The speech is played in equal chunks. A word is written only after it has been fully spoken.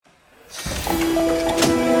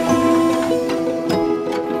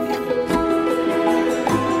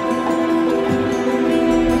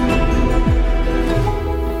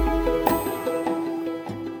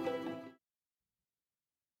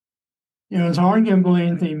It was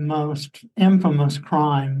arguably the most infamous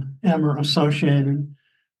crime ever associated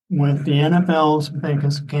with the NFL's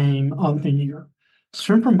biggest game of the year.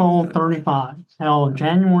 Super Bowl 35, held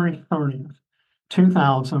January 30th,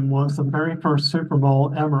 2000, was the very first Super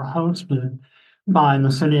Bowl ever hosted by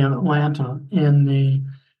the city of Atlanta in the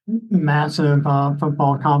massive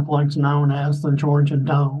football complex known as the Georgia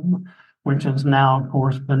Dome, which has now, of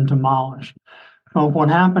course, been demolished. But what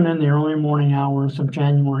happened in the early morning hours of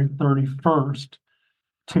January 31st,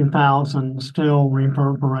 2000, still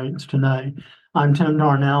reverberates today. I'm Tim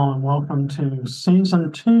Darnell, and welcome to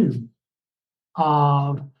Season 2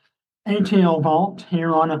 of ATLVault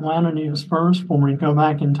here on Atlanta News First, where we go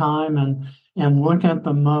back in time and look at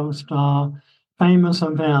the most famous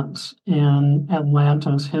events in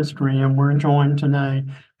Atlanta's history. And we're joined today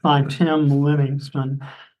by Tim Livingston.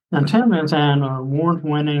 Now, Tim is an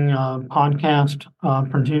award-winning podcast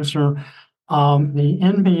producer of the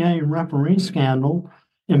NBA referee scandal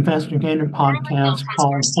investigative podcast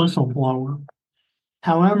called Whistleblower.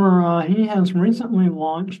 However, he has recently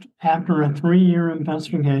launched, after a 3-year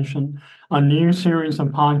investigation, a new series of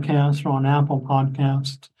podcasts on Apple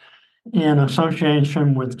Podcasts in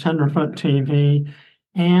association with Tenderfoot TV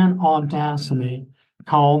and Audacity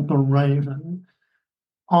called The Raven.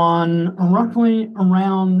 On roughly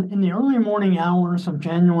around in the early morning hours of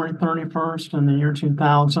January 31st in the year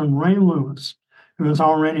 2000, Ray Lewis, who was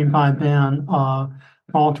already by then a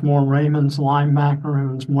Baltimore Ravens linebacker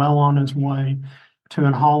who was well on his way to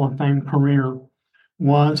a Hall of Fame career,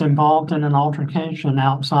 was involved in an altercation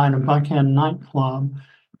outside a Buckhead nightclub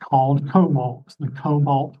called Cobalt, the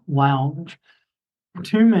Cobalt Lounge.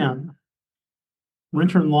 2 men,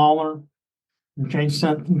 Richard Lawler and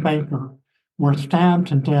Jason Baker, were stabbed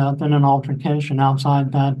to death in an altercation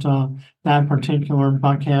outside that particular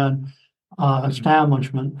Buckhead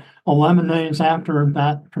establishment. 11 days after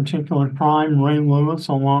that particular crime, Ray Lewis,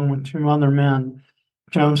 along with 2 other men,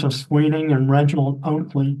 Joseph Sweeting and Reginald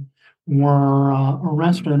Oakley, were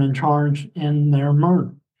arrested and charged in their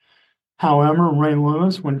murder. However, Ray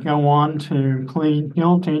Lewis would go on to plead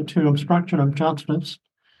guilty to obstruction of justice,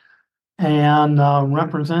 and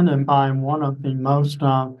represented by one of the most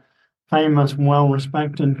famous,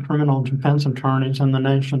 well-respected criminal defense attorneys in the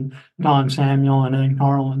nation, Don Samuel and Ed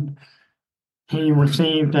Garland. He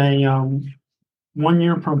received a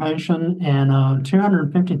 1-year probation and a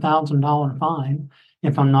 $250,000 fine,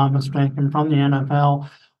 if I'm not mistaken, from the NFL.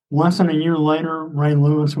 Less than a year later, Ray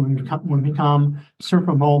Lewis would become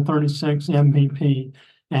Super Bowl 36 MVP,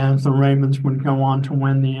 as the Ravens would go on to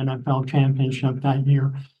win the NFL championship that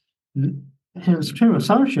year. His 2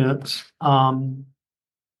 associates,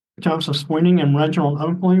 Joseph Sweeting and Reginald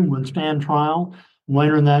Oakley, would stand trial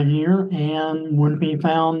later that year and would be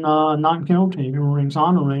found not guilty or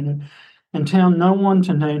exonerated. Until no one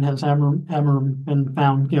to date has ever been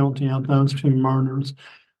found guilty of those 2 murders.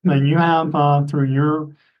 But you have, through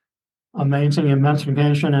your amazing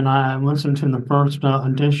investigation, and I listened to the first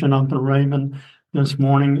edition of The Raven this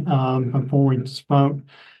morning before we spoke,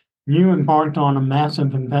 you embarked on a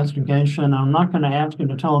massive investigation. I'm not going to ask you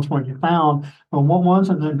to tell us what you found, but what was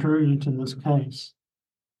it that drew you to this case?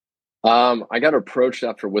 I got approached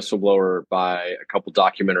after Whistleblower by a couple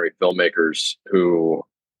documentary filmmakers who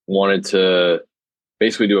wanted to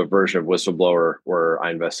basically do a version of Whistleblower where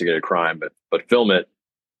I investigated crime, but film it.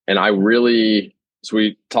 And so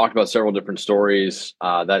we talked about several different stories.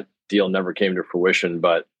 That deal never came to fruition,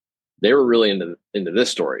 but they were really into this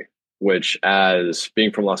story, which, as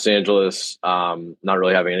being from Los Angeles, not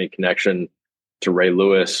really having any connection to Ray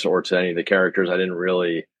Lewis or to any of the characters, I didn't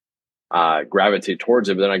really gravitate towards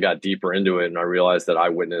it. But then I got deeper into it and I realized that I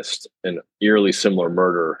witnessed an eerily similar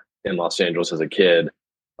murder in Los Angeles as a kid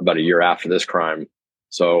about a year after this crime.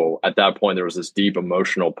 So at that point, there was this deep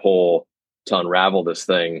emotional pull to unravel this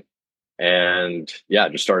thing. And yeah,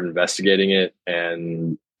 just started investigating it.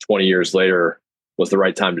 And 20 years later was the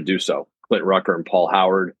right time to do so. Clint Rucker and Paul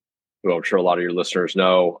Howard, who I'm sure a lot of your listeners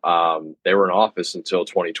know, they were in office until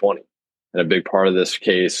 2020. And a big part of this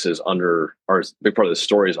case big part of the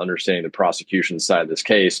story is understanding the prosecution side of this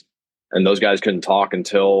case. And those guys couldn't talk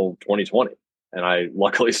until 2020. And I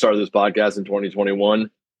luckily started this podcast in 2021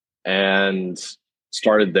 and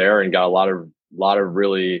started there and got a lot of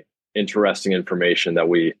really interesting information that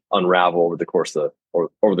we unravel over the course of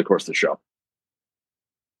the show.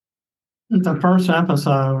 The first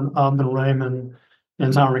episode of The Raven,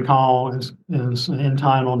 as I recall, is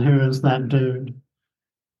entitled "Who Is That Dude?"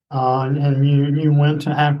 And you went to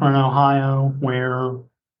Akron, Ohio, where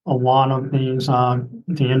a lot of the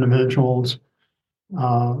individuals who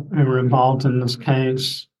were involved in this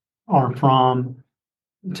case are from.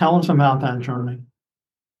 Tell us about that journey.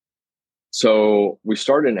 So we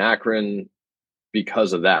started in Akron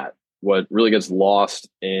because of that. What really gets lost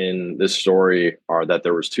in this story are that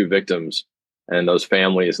there was two victims, and those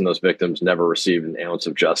families and those victims never received an ounce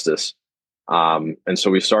of justice. And so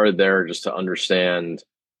we started there just to understand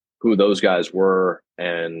who those guys were,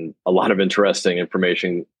 and a lot of interesting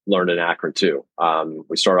information learned in Akron too.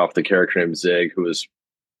 We started off with a character named Zig, who was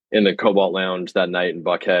in the Cobalt Lounge that night in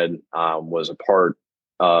Buckhead, was a part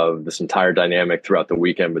of this entire dynamic throughout the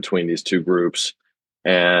weekend between these two groups.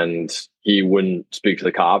 And he wouldn't speak to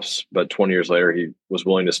the cops, but 20 years later, he was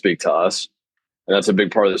willing to speak to us. And that's a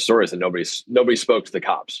big part of the story, is that nobody spoke to the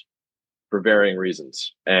cops for varying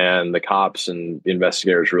reasons. And the cops and the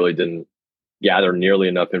investigators really didn't gather nearly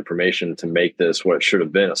enough information to make this what it should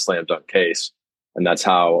have been, a slam dunk case. And that's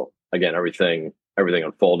how, again, everything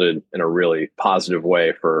unfolded in a really positive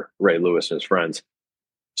way for Ray Lewis and his friends.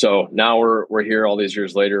 So now we're here all these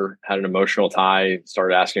years later, had an emotional tie,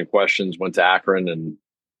 started asking questions, went to Akron, and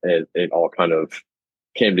it all kind of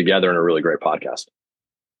came together in a really great podcast.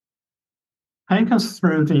 Take us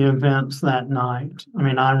through the events that night. I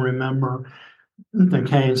mean, I remember the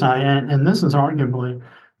case, and this is arguably,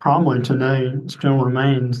 probably today, still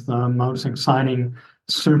remains the most exciting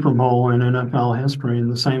Super Bowl in NFL history.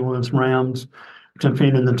 The St. Louis Rams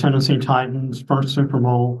defeated the Tennessee Titans, first Super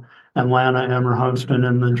Bowl Atlanta ever hosted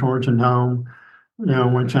in the Georgia Dome,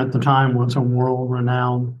 which at the time was a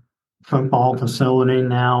world-renowned football facility.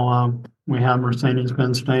 Now we have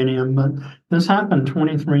Mercedes-Benz Stadium, but this happened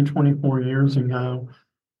 23, 24 years ago.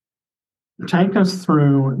 Take us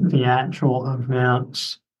through the actual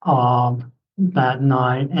events of that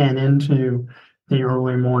night and into the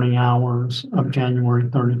early morning hours of January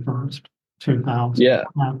 31st, 2000. Yeah.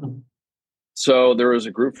 So there was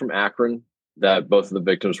a group from Akron that both of the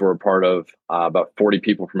victims were a part of. About 40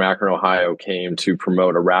 people from Akron, Ohio came to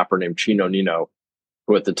promote a rapper named Chino Nino,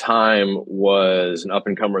 who at the time was an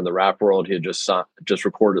up-and-comer in the rap world. He had just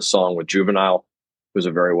recorded a song with Juvenile, who's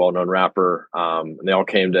a very well-known rapper. And they all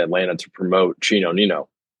came to Atlanta to promote Chino Nino.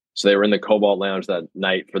 So they were in the Cobalt Lounge that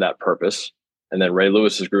night for that purpose. And then Ray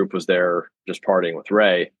Lewis's group was there just partying with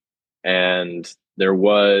Ray. And there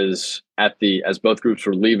was, as both groups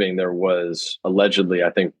were leaving, there was allegedly,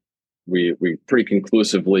 I think we pretty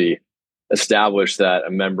conclusively established that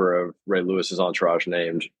a member of Ray Lewis's entourage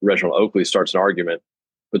named Reginald Oakley starts an argument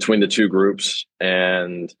between the two groups,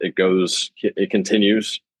 and it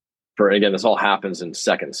continues for, again, this all happens in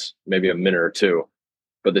seconds, maybe a minute or two,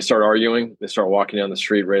 but they start arguing. They start walking down the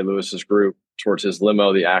street, Ray Lewis's group towards his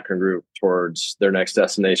limo, the Akron group towards their next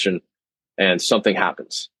destination, and something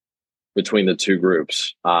happens between the two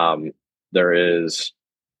groups. There is,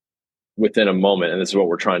 within a moment, and this is what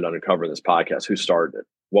we're trying to uncover in this podcast, who started it?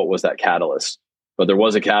 What was that catalyst? But there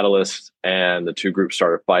was a catalyst, and the two groups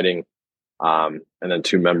started fighting. And then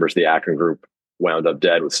two members of the Akron group wound up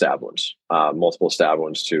dead with stab wounds, multiple stab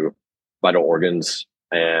wounds to vital organs.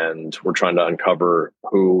 And we're trying to uncover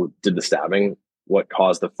who did the stabbing, what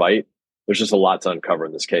caused the fight. There's just a lot to uncover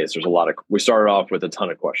in this case. We started off with a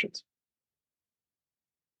ton of questions.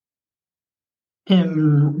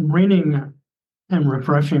 In reading and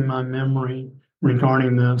refreshing my memory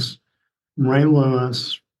regarding this, Ray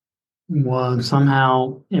Lewis was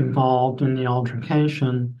somehow involved in the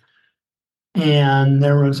altercation, and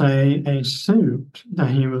there was a suit that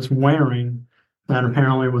he was wearing that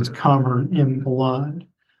apparently was covered in blood.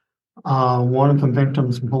 One of the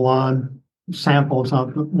victim's blood, samples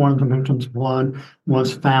of one of the victim's blood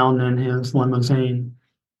was found in his limousine.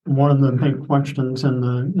 One of the big questions in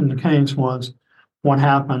the case was what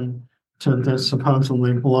happened to this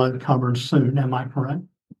supposedly blood-covered suit. Am I correct?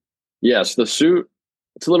 Yes, the suit,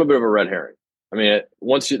 it's a little bit of a red herring. I mean,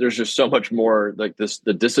 there's just so much more like this,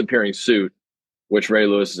 the disappearing suit, which Ray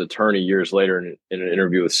Lewis's attorney years later in an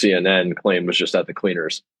interview with CNN claimed was just at the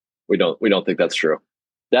cleaners. We don't think that's true.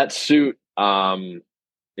 That suit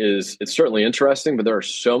it's certainly interesting, but there are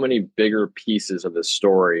so many bigger pieces of this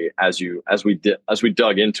story. As we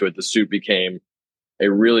dug into it, the suit became a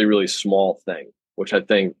really, really small thing, which I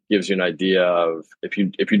think gives you an idea of, if you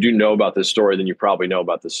do know about this story, then you probably know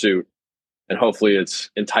about the suit. And hopefully it's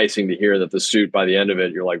enticing to hear that the suit, by the end of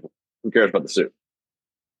it, you're like, who cares about the suit?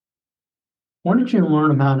 What did you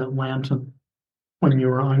learn about Atlanta when you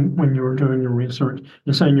were doing your research?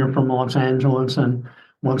 You said you're from Los Angeles and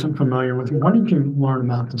wasn't familiar with it. What did you learn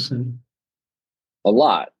about the city? A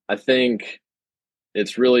lot. I think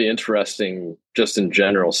it's really interesting, just in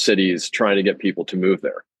general, cities trying to get people to move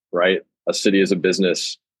there. right? A city is a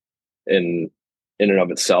business in and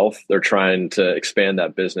of itself. They're trying to expand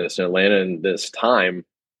that business. And Atlanta in this time,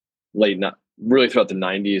 late not really throughout the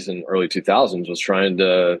 90s and early 2000s, was trying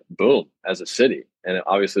to boom as a city. And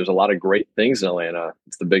obviously there's a lot of great things in Atlanta.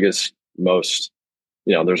 It's the biggest, most,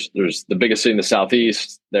 there's the biggest city in the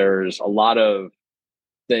Southeast. There's a lot of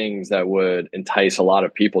things that would entice a lot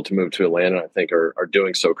of people to move to Atlanta. I think are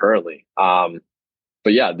doing so currently.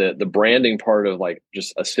 But yeah, the branding part of like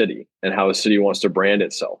just a city and how a city wants to brand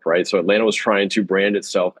itself, right? So Atlanta was trying to brand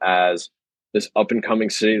itself as this up and coming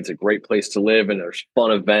city. It's a great place to live, and there's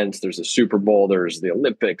fun events. There's the Super Bowl. There's the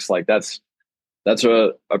Olympics. Like that's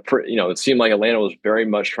it seemed like Atlanta was very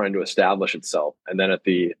much trying to establish itself. And then at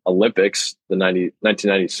the Olympics, the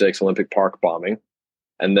 1996 Olympic Park bombing,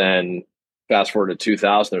 and then fast forward to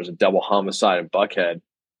 2000, there's a double homicide in Buckhead.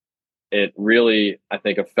 It really, I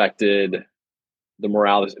think, affected the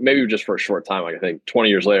morale, maybe just for a short time. Like I think 20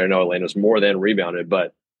 years later, I know Atlanta's more than rebounded,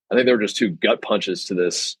 but I think they were just two gut punches to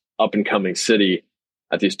this up and coming city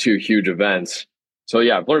at these two huge events. So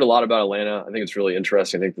yeah, I've learned a lot about Atlanta. I think it's really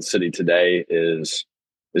interesting. I think the city today is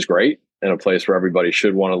great and a place where everybody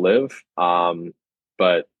should want to live.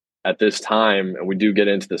 But at this time, and we do get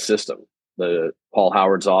into the system, the Paul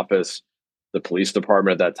Howard's office, the police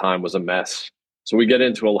department at that time was a mess. So we get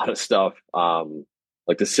into a lot of stuff.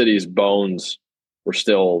 Like the city's bones it was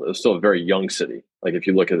still a very young city. Like if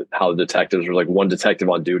you look at how the detectives were, like one detective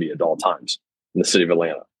on duty at all times in the city of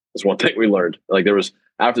Atlanta. That's one thing we learned. Like there was,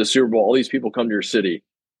 after the Super Bowl, all these people come to your city,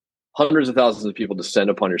 hundreds of thousands of people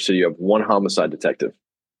descend upon your city. You have one homicide detective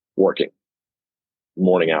working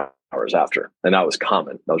morning hours after. And that was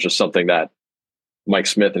common. That was just something that Mike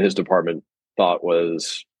Smith and his department thought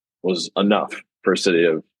was enough for a city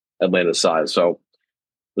of Atlanta's size. So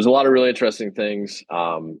there's a lot of really interesting things.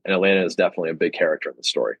 And Atlanta is definitely a big character in the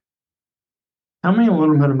story. Tell me a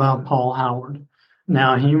little bit about Paul Howard.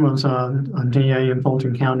 Now, he was a DA in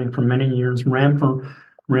Fulton County for many years, ran for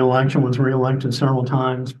reelection, was reelected several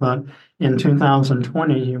times, but in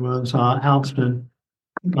 2020, he was ousted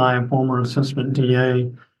by a former assistant DA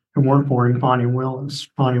who worked for him, Bonnie Willis.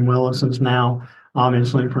 Bonnie Willis is now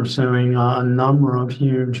obviously pursuing a number of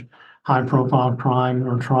huge high-profile crime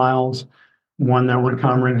or trials. One that we're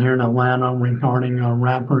covering here in Atlanta regarding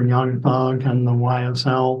rapper Young Thug and the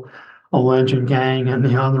YSL alleged gang, and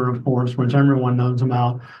the other, of course, which everyone knows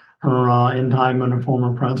about, her indictment of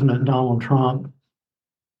former President Donald Trump.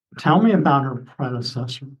 Tell me about her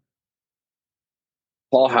predecessor.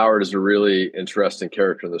 Paul Howard is a really interesting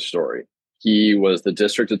character in the story. He was the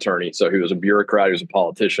district attorney, so he was a bureaucrat, he was a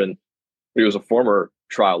politician, but he was a former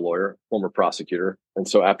trial lawyer, former prosecutor. And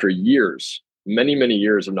so after years, many, many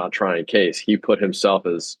years of not trying a case, he put himself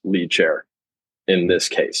as lead chair in this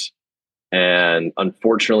case. And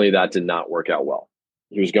unfortunately, that did not work out well.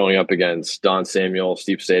 He was going up against Don Samuel,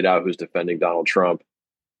 Steve Sadow, who's defending Donald Trump,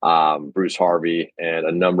 Bruce Harvey, and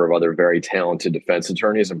a number of other very talented defense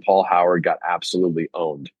attorneys. And Paul Howard got absolutely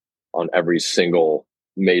owned on every single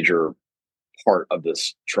major part of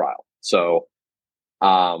this trial. So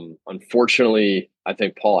unfortunately, I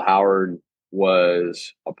think Paul Howard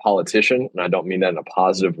was a politician, and I don't mean that in a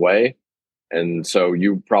positive way. And so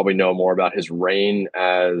you probably know more about his reign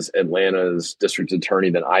as Atlanta's district attorney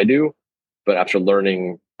than I do. But after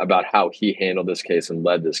learning about how he handled this case and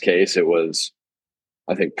led this case, it was,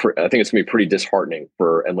 I think it's going to be pretty disheartening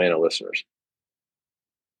for Atlanta listeners.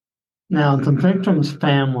 Now, the victim's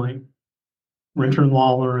family, Richard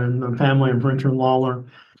Lawler and the family of Richard Lawler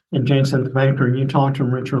and Jason Baker, you talked to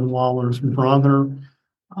Richard Lawler's brother.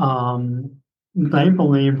 They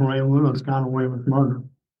believe Ray Lewis got away with murder.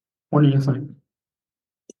 What do you think?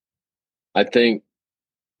 I think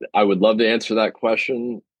I would love to answer that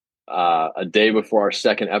question a day before our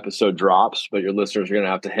second episode drops, but your listeners are going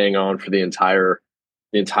to have to hang on for the entire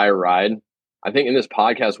ride. I think in this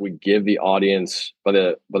podcast, we give the audience, by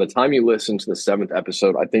the time you listen to the seventh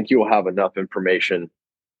episode, I think you will have enough information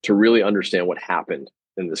to really understand what happened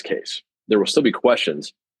in this case. There will still be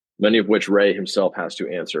questions, many of which Ray himself has to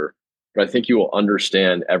answer, but I think you will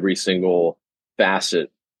understand every single facet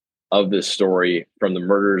of this story, from the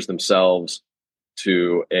murders themselves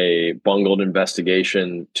to a bungled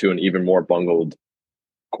investigation to an even more bungled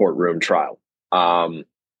courtroom trial.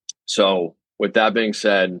 So with that being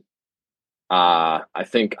said, I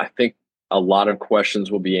think a lot of questions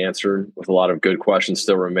will be answered, with a lot of good questions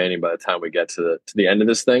still remaining by the time we get to the end of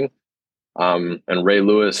this thing. And Ray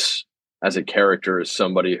Lewis as a character is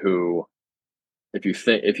somebody who,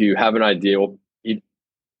 if you have an idea,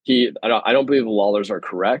 I don't believe the Lawlers are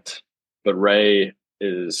correct, but Ray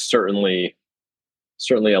is certainly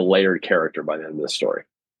a layered character by the end of this story.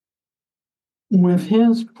 With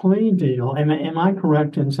his plea deal, am I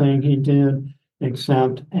correct in saying he did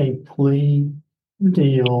accept a plea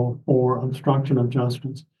deal for obstruction of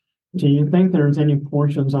justice? Do you think there's any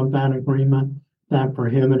portions of that agreement that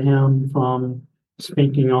prohibit him from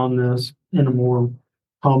speaking on this in a more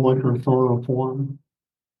public or thorough forum?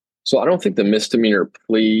 So I don't think the misdemeanor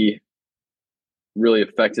plea really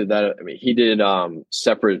affected that. I mean, he did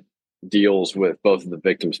separate deals with both of the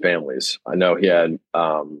victims' families. I know he had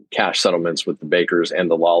cash settlements with the Bakers and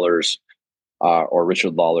the Lawlers, or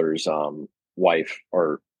Richard Lawler's wife,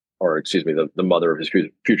 or excuse me, the mother of his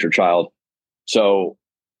future child. So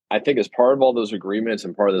I think as part of all those agreements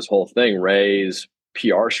and part of this whole thing, Ray's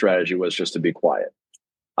PR strategy was just to be quiet.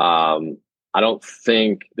 I don't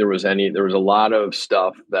think there was a lot of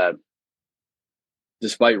stuff that,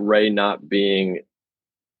 despite Ray not being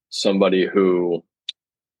somebody who,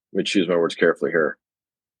 let me choose my words carefully here.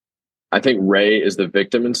 I think Ray is the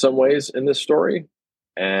victim in some ways in this story.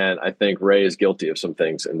 And I think Ray is guilty of some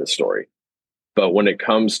things in this story. But when it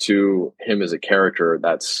comes to him as a character,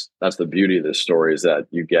 that's the beauty of this story, is that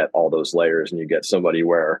you get all those layers and you get somebody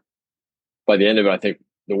where by the end of it, I think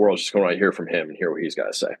the world's just going to hear from him and hear what he's got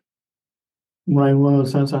to say. Ray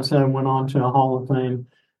Lewis, as I said, went on to a Hall of Fame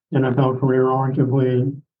NFL career,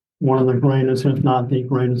 arguably one of the greatest, if not the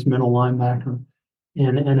greatest, middle linebacker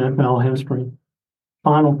in NFL history.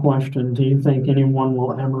 Final question: do you think anyone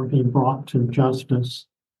will ever be brought to justice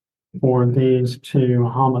for these two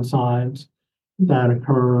homicides that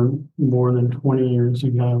occurred more than 20 years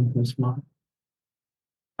ago this month?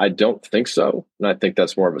 I don't think so. And I think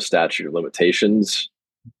that's more of a statute of limitations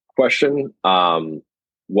question.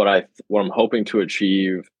 What I'm hoping to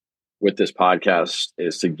achieve with this podcast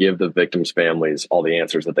is to give the victims' families all the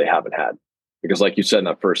answers that they haven't had. Because like you said in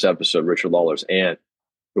that first episode, Richard Lawler's aunt,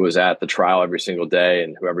 who was at the trial every single day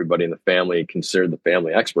and who everybody in the family considered the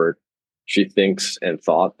family expert, she thinks and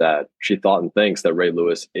thought and thinks that Ray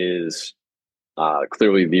Lewis is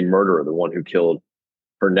clearly the murderer, the one who killed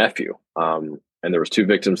her nephew. And there was two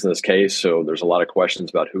victims in this case, so there's a lot of questions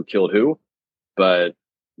about who killed who. But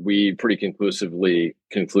we pretty conclusively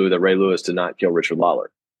conclude that Ray Lewis did not kill Richard Lawler.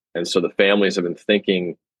 And so the families have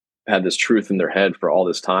been had this truth in their head for all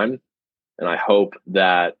this time. And I hope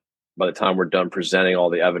that by the time we're done presenting all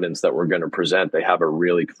the evidence that we're going to present, they have a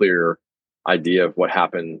really clear idea of what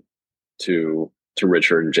happened to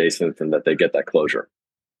Richard and Jason, and that they get that closure.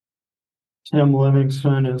 Tim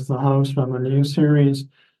Livingston is the host of a new series,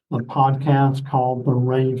 a podcast called The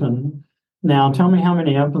Raven. Now, tell me how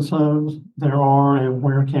many episodes there are and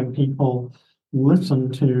where can people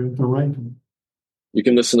listen to The Raven? You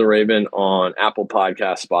can listen to Raven on Apple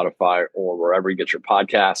Podcasts, Spotify, or wherever you get your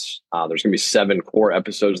podcasts. There's going to be 7 core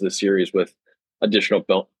episodes of the series with additional,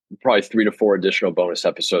 probably 3 to 4 additional bonus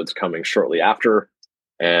episodes coming shortly after.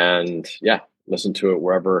 And yeah, listen to it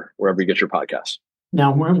wherever you get your podcasts.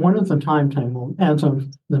 Now, what is the timetable? As of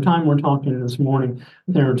the time we're talking this morning,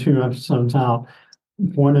 there are 2 episodes out.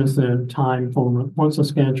 What is the time what's the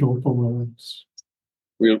schedule for release?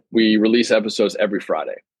 We release episodes every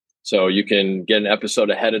Friday. So you can get an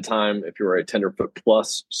episode ahead of time if you're a Tenderfoot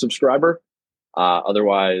Plus subscriber.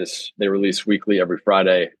 Otherwise, they release weekly every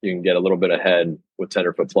Friday. You can get a little bit ahead with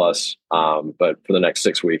Tenderfoot Plus. But for the next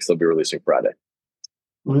 6 weeks, they'll be releasing Friday.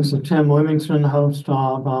 Well, this is Tim Livingston, host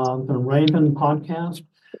of the Raven podcast,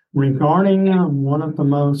 regarding one of the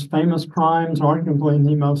most famous crimes, arguably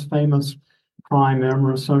the most famous crime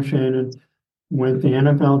ever associated with the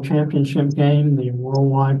NFL championship game, the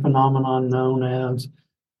worldwide phenomenon known as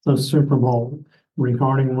the Super Bowl,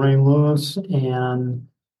 regarding Ray Lewis and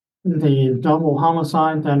the double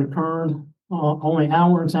homicide that occurred only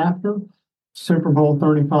hours after Super Bowl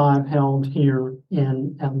 35 held here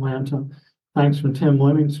in Atlanta. Thanks for Tim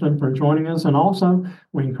Livingston for joining us. And also,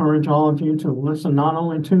 we encourage all of you to listen not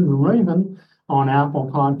only to The Raven on Apple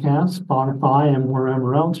Podcasts, Spotify, and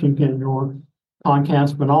wherever else you get your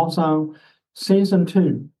podcasts, but also Season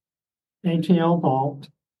 2, ATLVault,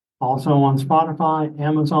 also on Spotify,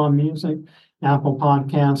 Amazon Music, Apple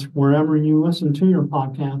Podcasts, wherever you listen to your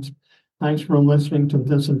podcasts. Thanks for listening to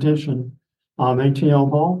this edition of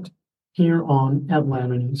ATLVault here on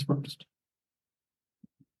Atlanta News First.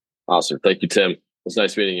 Awesome. Thank you, Tim. It was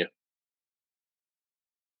nice meeting you.